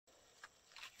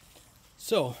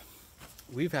So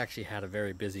we've actually had a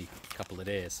very busy couple of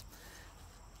days.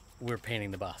 We're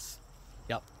painting the bus.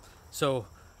 Yep. So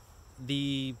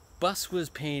the bus was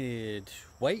painted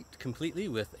white completely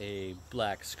with a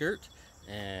black skirt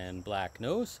and black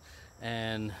nose.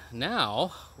 And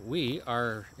now we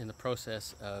are in the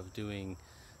process of doing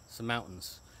some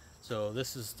mountains. So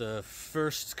this is the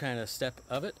first kind of step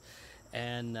of it.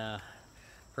 And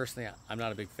personally, I'm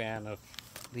not a big fan of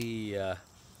the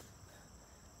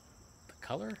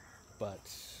color, but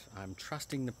I'm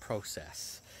trusting the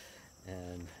process.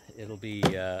 And it'll be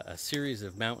a series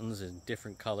of mountains in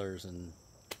different colors and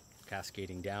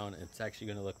cascading down. It's actually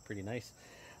going to look pretty nice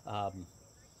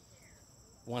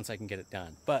once I can get it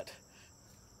done. But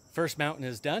first mountain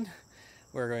is done.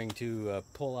 We're going to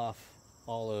pull off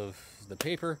all of the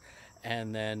paper,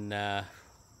 and then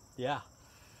yeah,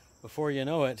 before you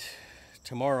know it,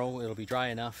 tomorrow it'll be dry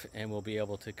enough and we'll be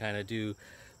able to kind of do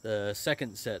the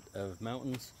second set of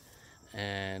mountains,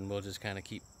 and we'll just kind of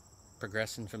keep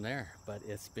progressing from there. But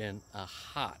it's been a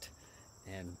hot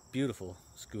and beautiful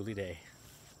skoolie day.